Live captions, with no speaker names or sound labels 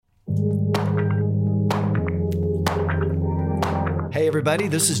Hey everybody,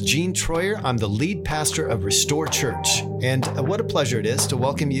 this is Gene Troyer. I'm the lead pastor of Restore Church, and what a pleasure it is to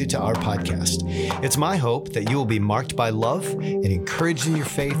welcome you to our podcast. It's my hope that you will be marked by love and encouraged in your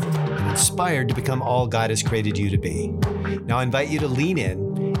faith and inspired to become all God has created you to be. Now I invite you to lean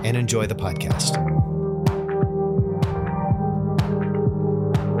in and enjoy the podcast.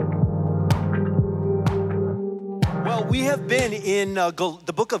 Well, we have been in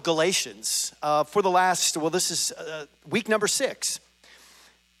the book of Galatians for the last, this is week number 6.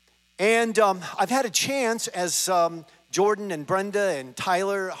 And I've had a chance as Jordan and Brenda and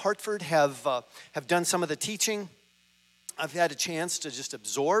Tyler Hartford have done some of the teaching. I've had a chance to just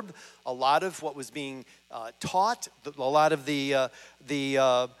absorb a lot of what was being taught, a lot of the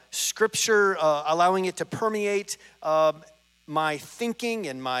scripture, allowing it to permeate my thinking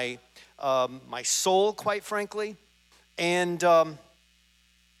and my soul, quite frankly. And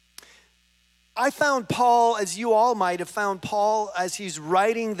I found Paul, as you all might have found Paul, as he's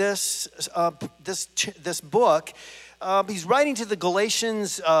writing this book. He's writing to the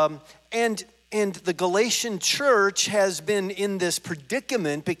Galatians, and the Galatian church has been in this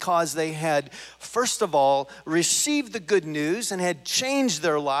predicament because they had, first of all, received the good news and had changed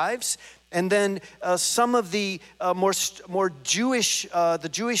their lives. And then some of the more Jewish, the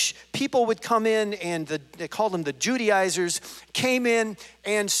Jewish people would come in, and they called them the Judaizers, came in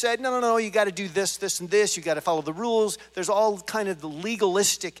and said, no, you got to do this, this, and this. You got to follow the rules. There's all kind of the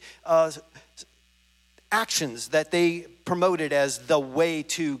legalistic actions that they promoted as the way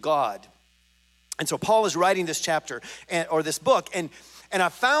to God. And so Paul is writing this chapter or this book, and I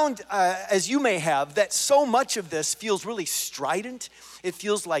found, as you may have, that so much of this feels really strident. It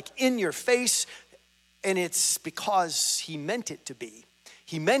feels like in your face, and it's because he meant it to be.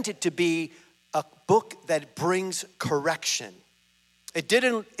 He meant it to be a book that brings correction. It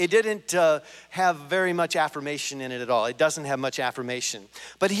didn't have very much affirmation in it at all. It doesn't have much affirmation.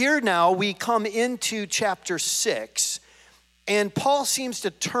 But here now we come into chapter 6, and Paul seems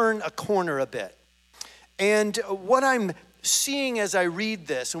to turn a corner a bit. And what I'm seeing as I read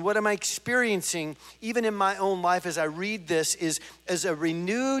this, and what am I experiencing even in my own life as I read this, is as a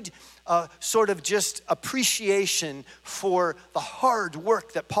renewed sort of just appreciation for the hard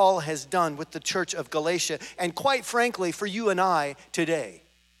work that Paul has done with the church of Galatia, and quite frankly for you and I today.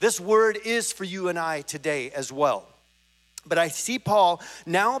 This word is for you and I today as well. But I see Paul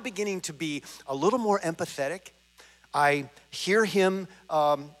now beginning to be a little more empathetic. I hear him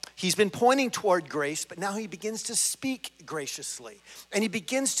he's been pointing toward grace, but now he begins to speak graciously. And he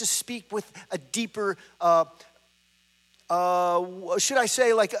begins to speak with a deeper, should I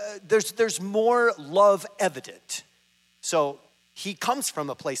say, there's more love evident. So he comes from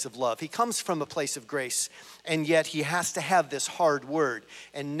a place of love. He comes from a place of grace. And yet he has to have this hard word.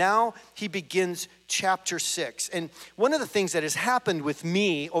 And now he begins chapter 6. And one of the things that has happened with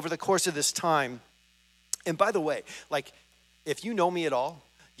me over the course of this time, and by the way, if you know me at all,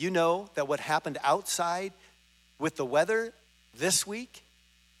 you know that what happened outside with the weather this week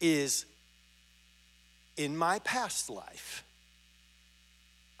is in my past life.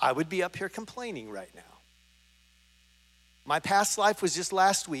 I would be up here complaining right now. My past life was just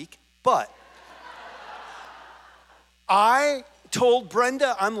last week, but I told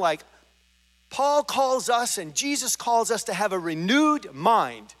Brenda, I'm like, Paul calls us and Jesus calls us to have a renewed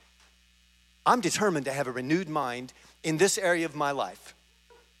mind. I'm determined to have a renewed mind in this area of my life.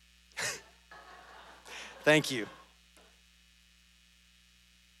 Thank you.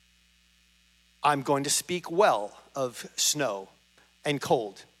 I'm going to speak well of snow and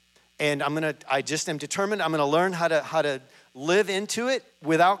cold. And I just am determined I'm going to learn how to live into it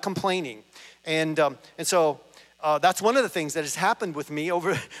without complaining. And so that's one of the things that has happened with me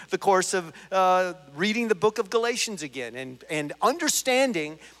over the course of reading the book of Galatians again and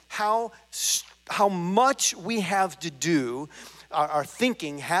understanding how much we have to do. Our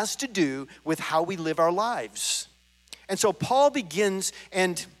thinking has to do with how we live our lives. And so Paul begins,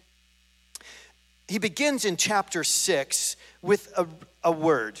 and he begins in chapter 6 with a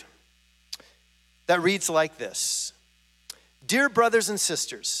word that reads like this. Dear brothers and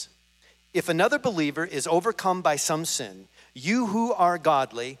sisters, if another believer is overcome by some sin, you who are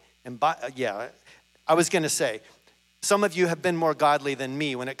godly, I was going to say, some of you have been more godly than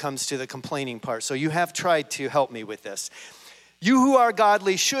me when it comes to the complaining part, so you have tried to help me with this. You who are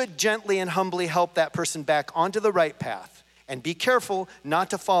godly should gently and humbly help that person back onto the right path, and be careful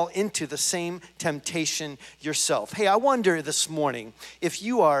not to fall into the same temptation yourself. Hey, I wonder this morning if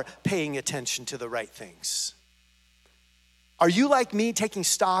you are paying attention to the right things. Are you like me, taking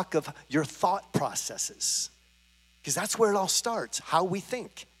stock of your thought processes? Because that's where it all starts, how we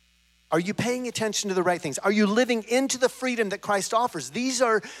think. Are you paying attention to the right things? Are you living into the freedom that Christ offers?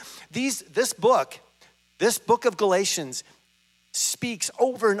 This book of Galatians speaks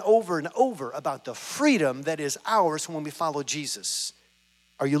over and over and over about the freedom that is ours when we follow Jesus.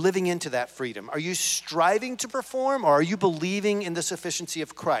 Are you living into that freedom? Are you striving to perform, or are you believing in the sufficiency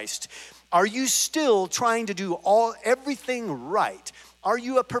of Christ? Are you still trying to do everything right? Are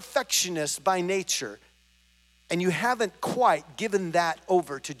you a perfectionist by nature? And you haven't quite given that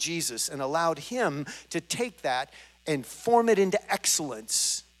over to Jesus and allowed him to take that and form it into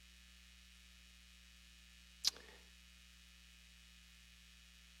excellence.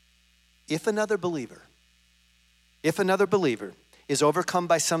 If another believer is overcome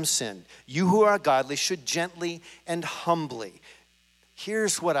by some sin, you who are godly should gently and humbly.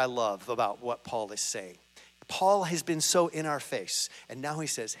 Here's what I love about what Paul is saying. Paul has been so in our face, and now he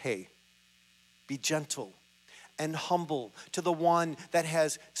says, hey, be gentle and humble to the one that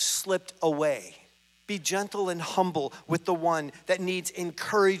has slipped away. Be gentle and humble with the one that needs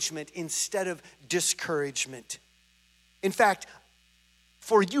encouragement instead of discouragement. In fact,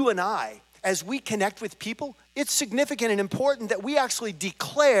 for you and I, as we connect with people, it's significant and important that we actually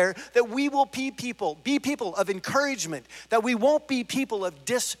declare that we will be people of encouragement, that we won't be people of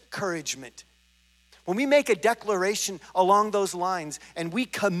discouragement. When we make a declaration along those lines and we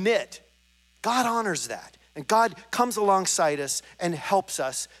commit, God honors that. And God comes alongside us and helps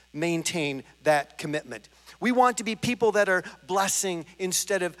us maintain that commitment. We want to be people that are blessing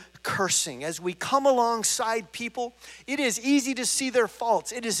instead of cursing. As we come alongside people, it is easy to see their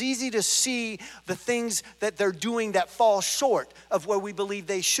faults. It is easy to see the things that they're doing that fall short of where we believe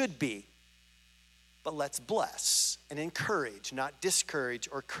they should be. But let's bless and encourage, not discourage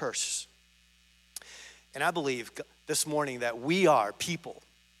or curse. And I believe this morning that we are people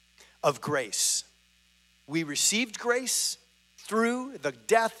of grace. We received grace through the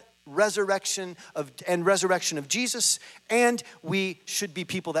death, resurrection of Jesus, and we should be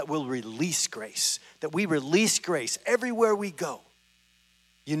people that will release grace, that we release grace everywhere we go.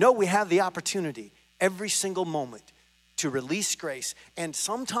 You know, we have the opportunity every single moment to release grace, and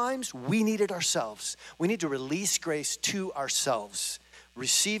sometimes we need it ourselves. We need to release grace to ourselves.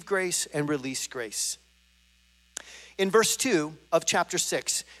 Receive grace and release grace. In verse 2 of chapter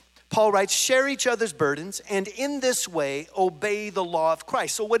 6, Paul writes, share each other's burdens, and in this way, obey the law of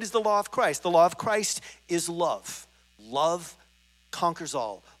Christ. So what is the law of Christ? The law of Christ is love. Love conquers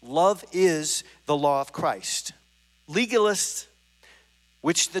all. Love is the law of Christ. Legalists,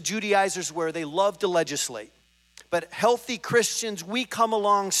 which the Judaizers were, they loved to legislate. But healthy Christians, we come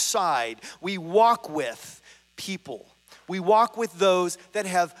alongside. We walk with people. We walk with those that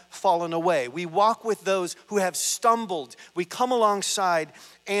have fallen away. We walk with those who have stumbled. We come alongside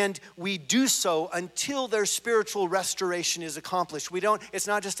and we do so until their spiritual restoration is accomplished. It's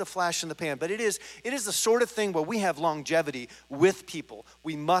not just a flash in the pan, but it is the sort of thing where we have longevity with people.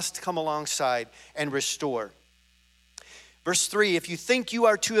 We must come alongside and restore. Verse 3, if you think you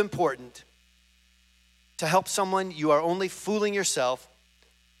are too important to help someone, you are only fooling yourself.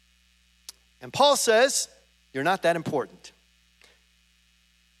 And Paul says, you're not that important.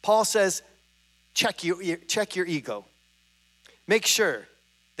 Paul says, check your ego. Make sure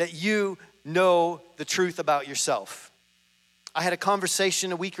that you know the truth about yourself. I had a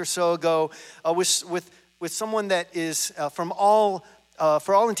conversation a week or so ago with someone that is, for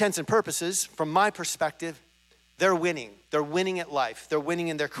all intents and purposes, from my perspective, they're winning. They're winning at life. They're winning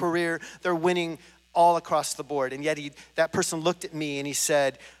in their career. They're winning all across the board. And yet that person looked at me and he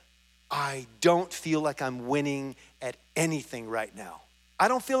said, I don't feel like I'm winning at anything right now. I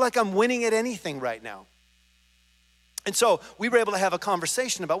don't feel like I'm winning at anything right now. And so we were able to have a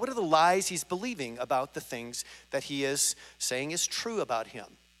conversation about what are the lies he's believing about the things that he is saying is true about him.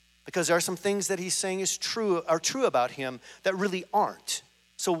 Because there are some things that he's saying are true about him that really aren't.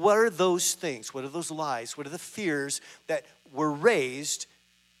 So what are those things? What are those lies? What are the fears that were raised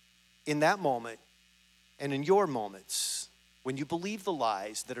in that moment and in your moments when you believe the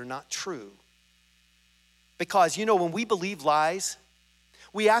lies that are not true? Because, when we believe lies,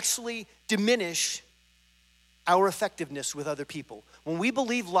 we actually diminish our effectiveness with other people. When we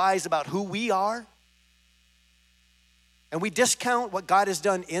believe lies about who we are, and we discount what God has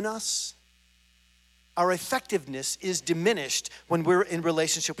done in us, our effectiveness is diminished when we're in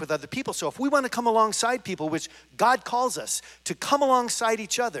relationship with other people. So if we want to come alongside people, which God calls us to come alongside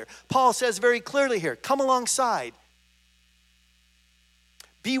each other, Paul says very clearly here, come alongside.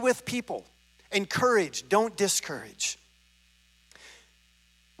 Be with people. Encourage, don't discourage.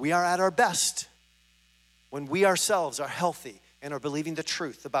 We are at our best when we ourselves are healthy and are believing the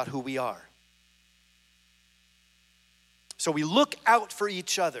truth about who we are. So we look out for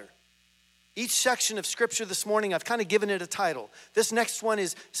each other Each section of scripture this morning, I've kind of given it a title. This next one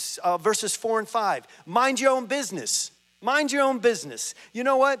is verses 4 and 5. Mind your own business. Mind your own business. You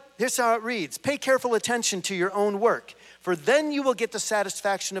know what? Here's how it reads. Pay careful attention to your own work, for then you will get the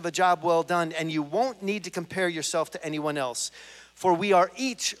satisfaction of a job well done, and you won't need to compare yourself to anyone else. For we are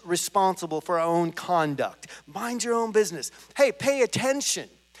each responsible for our own conduct. Mind your own business. Hey, pay attention.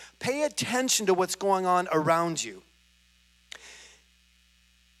 Pay attention to what's going on around you.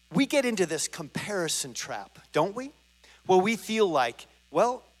 We get into this comparison trap, don't we? Where we feel like,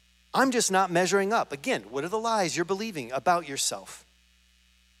 well, I'm just not measuring up. Again, what are the lies you're believing about yourself?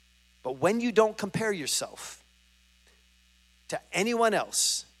 But when you don't compare yourself to anyone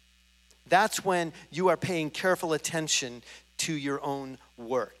else, that's when you are paying careful attention to your own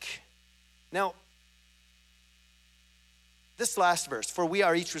work. Now, this last verse, for we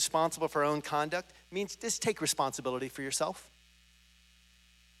are each responsible for our own conduct, means just take responsibility for yourself.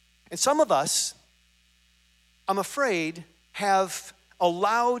 And some of us, I'm afraid, have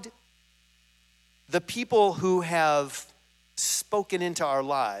allowed the people who have spoken into our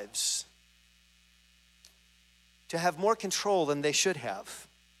lives to have more control than they should have.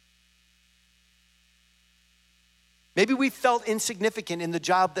 Maybe we felt insignificant in the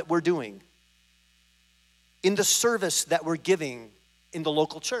job that we're doing, in the service that we're giving in the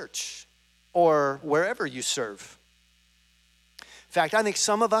local church or wherever you serve. In fact, I think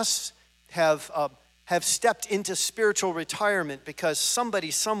some of us have stepped into spiritual retirement because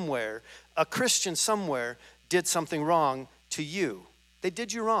somebody somewhere, a Christian somewhere, did something wrong to you. They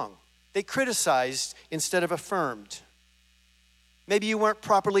did you wrong. They criticized instead of affirmed. Maybe you weren't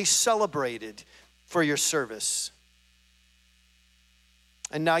properly celebrated for your service.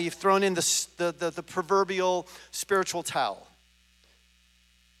 And now you've thrown in the proverbial spiritual towel.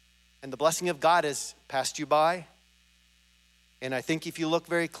 And the blessing of God has passed you by. And I think if you look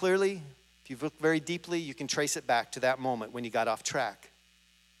very clearly, if you look very deeply, you can trace it back to that moment when you got off track.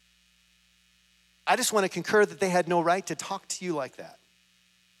 I just want to concur that they had no right to talk to you like that.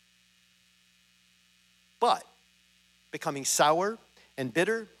 But becoming sour and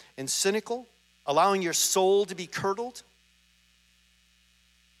bitter and cynical, allowing your soul to be curdled,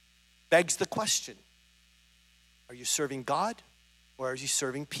 begs the question, are you serving God or are you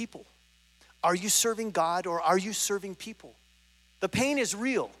serving people? Are you serving God or are you serving people? The pain is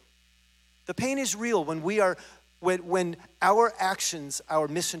real. The pain is real when our actions are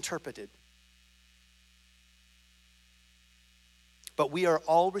misinterpreted. But we are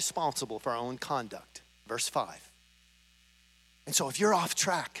all responsible for our own conduct. Verse 5. And so if you're off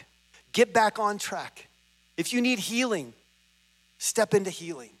track, get back on track. If you need healing, step into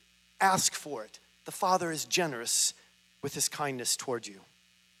healing. Ask for it. The Father is generous with his kindness toward you.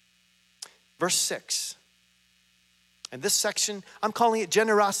 Verse 6. And this section, I'm calling it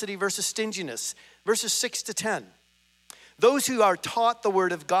generosity versus stinginess. Verses 6 to 10. Those who are taught the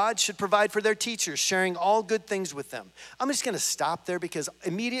word of God should provide for their teachers, sharing all good things with them. I'm just going to stop there because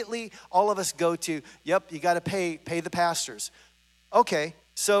immediately all of us go to, yep, you got to pay the pastors. Okay,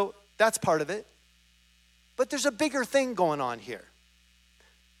 so that's part of it. But there's a bigger thing going on here.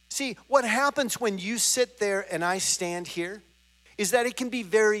 See, what happens when you sit there and I stand here is that it can be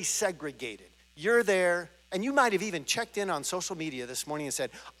very segregated. You're there, and you might have even checked in on social media this morning and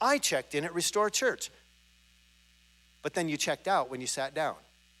said, I checked in at Restore Church. But then you checked out when you sat down.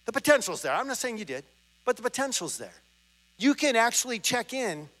 The potential's there. I'm not saying you did, but the potential's there. You can actually check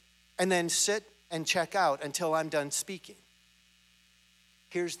in and then sit and check out until I'm done speaking.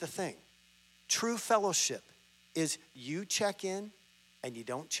 Here's the thing. True fellowship is you check in and you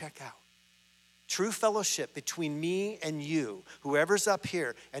don't check out. True fellowship between me and you, whoever's up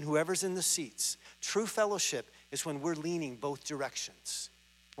here and whoever's in the seats, true fellowship is when we're leaning both directions,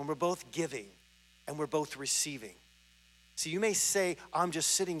 when we're both giving and we're both receiving. So you may say, I'm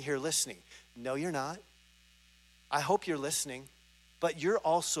just sitting here listening. No, you're not. I hope you're listening, but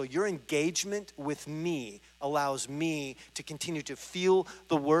your engagement with me allows me to continue to feel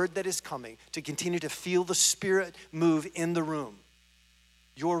the word that is coming, to continue to feel the Spirit move in the room.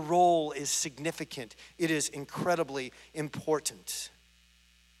 Your role is significant. It is incredibly important.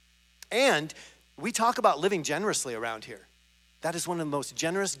 And we talk about living generously around here. That is one of the most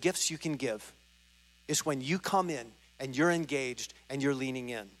generous gifts you can give, is when you come in and you're engaged and you're leaning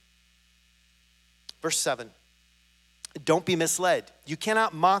in. Verse 7, don't be misled. You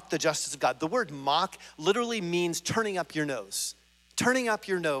cannot mock the justice of God. The word mock literally means turning up your nose. Turning up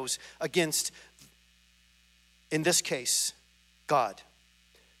your nose against, in this case, God.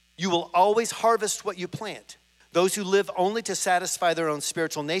 You will always harvest what you plant. Those who live only to satisfy their own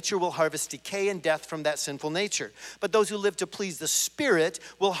spiritual nature will harvest decay and death from that sinful nature. But those who live to please the Spirit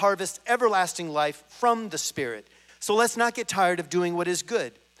will harvest everlasting life from the Spirit. So let's not get tired of doing what is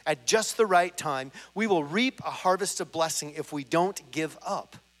good. At just the right time, we will reap a harvest of blessing if we don't give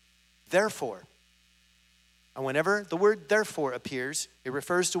up. Therefore, and whenever the word therefore appears, it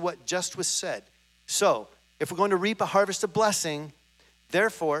refers to what just was said. So, if we're going to reap a harvest of blessing,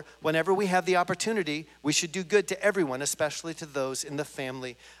 therefore, whenever we have the opportunity, we should do good to everyone, especially to those in the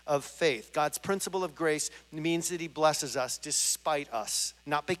family of faith. God's principle of grace means that he blesses us despite us,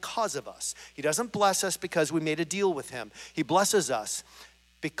 not because of us. He doesn't bless us because we made a deal with him. He blesses us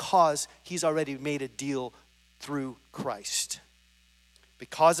because he's already made a deal through Christ.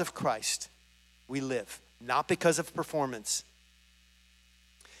 Because of Christ, we live, not because of performance.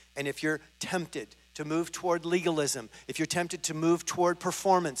 And if you're tempted to move toward legalism, if you're tempted to move toward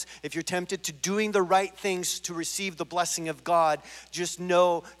performance, if you're tempted to doing the right things to receive the blessing of God, just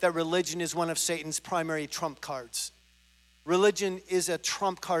know that religion is one of Satan's primary trump cards. Religion is a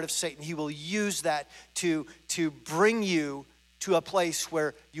trump card of Satan. He will use that to bring you to a place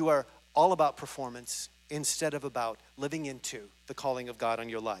where you are all about performance instead of about living into the calling of God on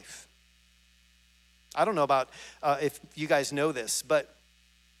your life. I don't know about if you guys know this, but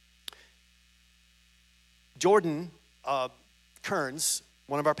Jordan Kearns,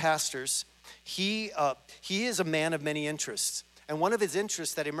 one of our pastors, he is a man of many interests. And one of his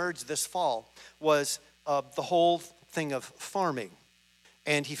interests that emerged this fall was the whole thing of farming.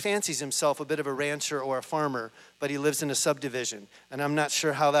 And he fancies himself a bit of a rancher or a farmer, but he lives in a subdivision. And I'm not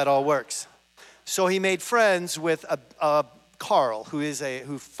sure how that all works. So he made friends with Carl,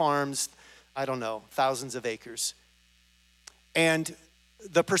 who farms, I don't know, thousands of acres. And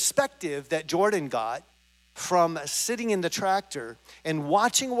the perspective that Jordan got from sitting in the tractor and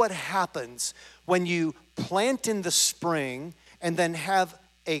watching what happens when you plant in the spring and then have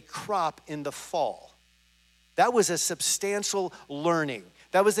a crop in the fall. That was a substantial learning.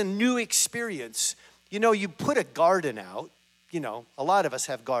 That was a new experience. You know, you put a garden out, a lot of us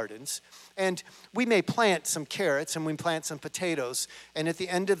have gardens, and we may plant some carrots and we plant some potatoes, and at the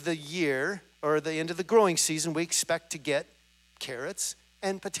end of the year or the end of the growing season, we expect to get carrots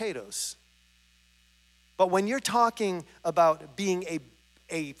and potatoes. But when you're talking about being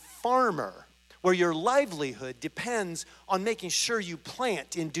a farmer, where your livelihood depends on making sure you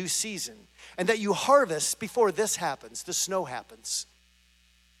plant in due season and that you harvest before this happens, the snow happens.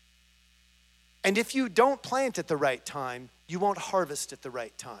 And if you don't plant at the right time, you won't harvest at the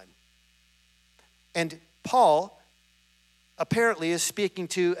right time. And Paul apparently is speaking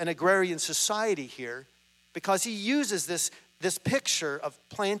to an agrarian society here because he uses this picture of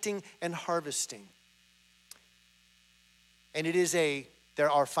planting and harvesting. And there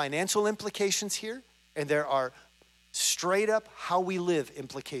are financial implications here, and there are straight up how we live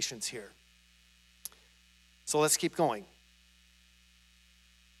implications here. So let's keep going.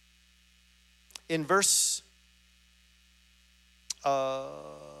 In verse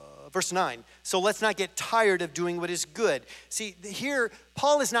 9, so let's not get tired of doing what is good. See, here,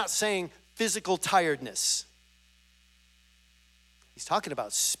 Paul is not saying physical tiredness. He's talking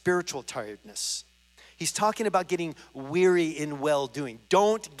about spiritual tiredness. He's talking about getting weary in well-doing.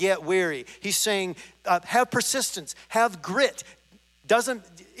 Don't get weary. He's saying have persistence, have grit.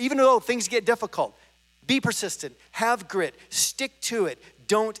 Even though things get difficult, be persistent, have grit, stick to it.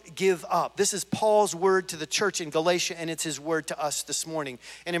 Don't give up. This is Paul's word to the church in Galatia, and it's his word to us this morning.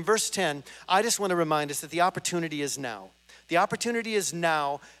 And in verse 10, I just want to remind us that the opportunity is now. The opportunity is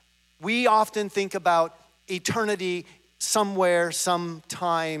now. We often think about eternity somewhere,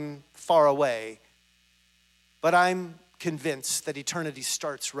 sometime far away. But I'm convinced that eternity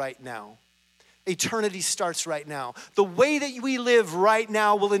starts right now. Eternity starts right now. The way that we live right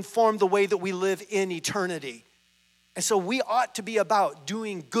now will inform the way that we live in eternity. And so we ought to be about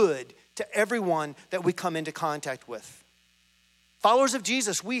doing good to everyone that we come into contact with. Followers of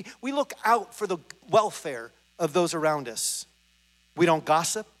Jesus, we look out for the welfare of those around us. We don't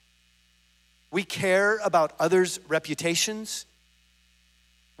gossip. We care about others' reputations.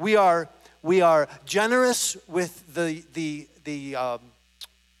 We are generous with the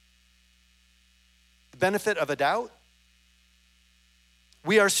benefit of a doubt.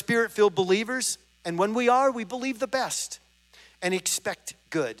 We are spirit-filled believers, and when we believe the best and expect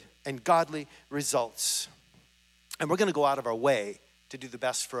good and godly results. And we're going to go out of our way to do the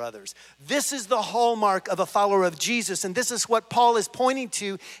best for others. This is the hallmark of a follower of Jesus, and this is what Paul is pointing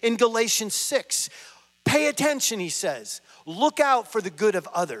to in Galatians 6. Pay attention, he says. Look out for the good of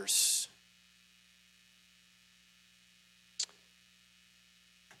others.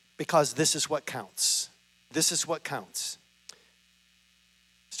 Because this is what counts. This is what counts.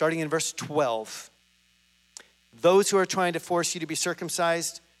 Starting in verse 12. Those who are trying to force you to be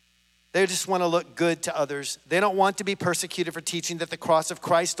circumcised, they just want to look good to others. They don't want to be persecuted for teaching that the cross of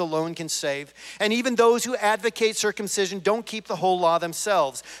Christ alone can save. And even those who advocate circumcision don't keep the whole law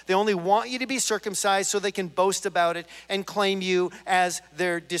themselves. They only want you to be circumcised so they can boast about it and claim you as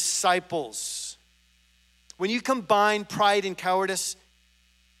their disciples. When you combine pride and cowardice,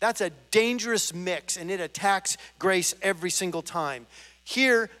 that's a dangerous mix, and it attacks grace every single time.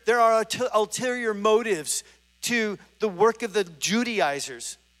 Here, there are ulterior motives to the work of the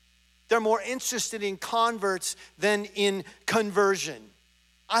Judaizers. They're more interested in converts than in conversion.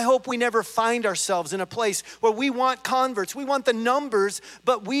 I hope we never find ourselves in a place where we want converts. We want the numbers,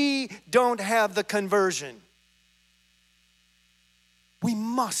 but we don't have the conversion. We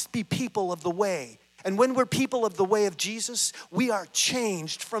must be people of the way. And when we're people of the way of Jesus, we are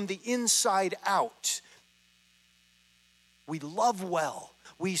changed from the inside out. We love well.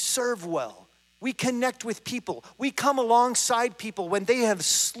 We serve well. We connect with people. We come alongside people when they have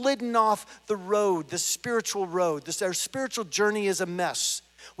slidden off the road, the spiritual road. Their spiritual journey is a mess.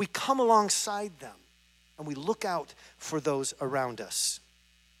 We come alongside them and we look out for those around us.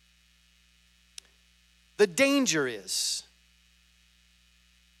 The danger is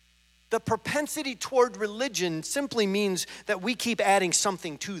the propensity toward religion simply means that we keep adding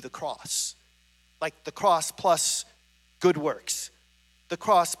something to the cross, like the cross plus good works, the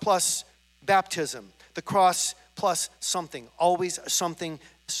cross plus baptism, the cross plus something, always something,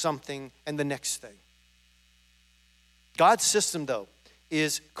 and the next thing. God's system, though,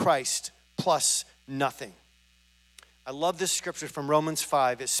 is Christ plus nothing. I love this scripture from Romans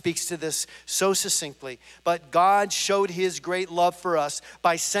 5. It speaks to this so succinctly. But God showed his great love for us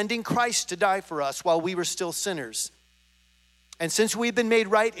by sending Christ to die for us while we were still sinners. And since we've been made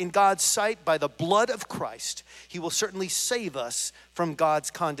right in God's sight by the blood of Christ, he will certainly save us from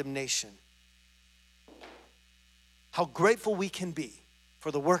God's condemnation. How grateful we can be for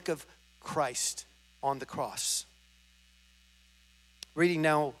the work of Christ on the cross. Reading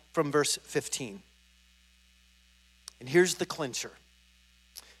now from verse 15. And here's the clincher.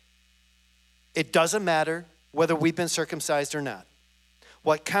 It doesn't matter whether we've been circumcised or not.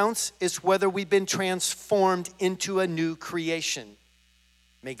 What counts is whether we've been transformed into a new creation.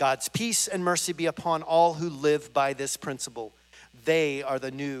 May God's peace and mercy be upon all who live by this principle. They are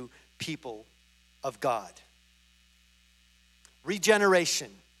the new people of God. Regeneration,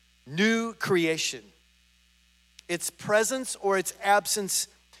 new creation. Its presence or its absence,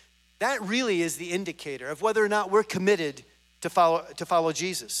 that really is the indicator of whether or not we're committed to follow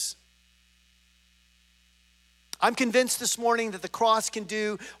Jesus. I'm convinced this morning that the cross can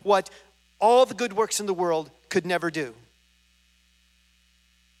do what all the good works in the world could never do.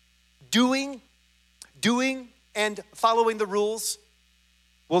 Doing and following the rules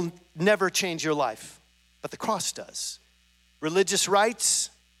will never change your life, but the cross does. Religious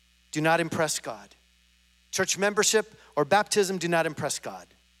rites do not impress God. Church membership or baptism do not impress God.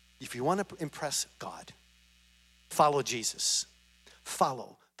 If you want to impress God, follow Jesus.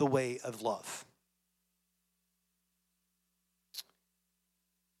 Follow the way of love.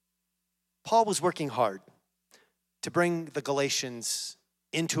 Paul was working hard to bring the Galatians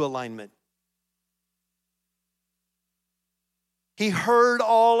into alignment. He heard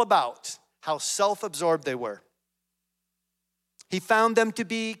all about how self-absorbed they were. He found them to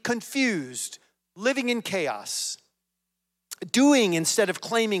be confused, living in chaos, doing instead of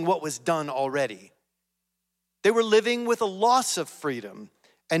claiming what was done already. They were living with a loss of freedom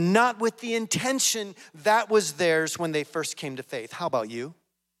and not with the intention that was theirs when they first came to faith. How about you?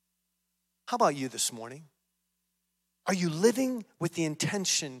 How about you this morning? Are you living with the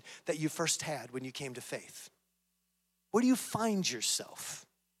intention that you first had when you came to faith? Where do you find yourself?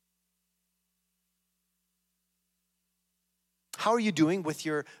 How are you doing with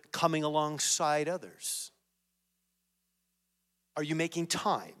your coming alongside others? Are you making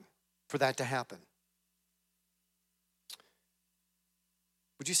time for that to happen?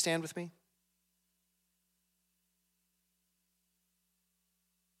 Would you stand with me?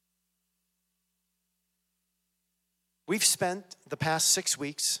 We've spent the past 6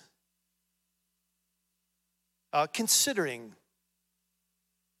 weeks considering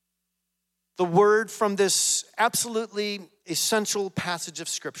the word from this absolutely essential passage of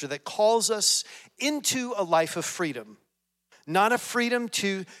Scripture that calls us into a life of freedom. Not a freedom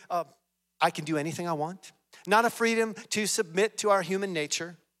to, I can do anything I want. Not a freedom to submit to our human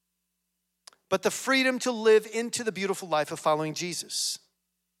nature, but the freedom to live into the beautiful life of following Jesus.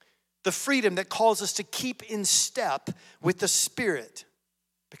 The freedom that calls us to keep in step with the Spirit,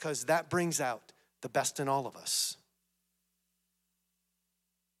 because that brings out the best in all of us.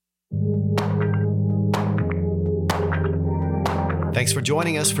 Thanks for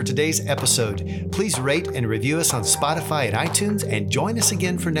joining us for today's episode. Please rate and review us on Spotify and iTunes, and join us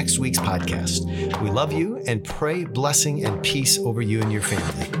again for next week's podcast. We love you and pray blessing and peace over you and your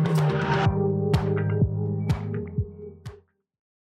family.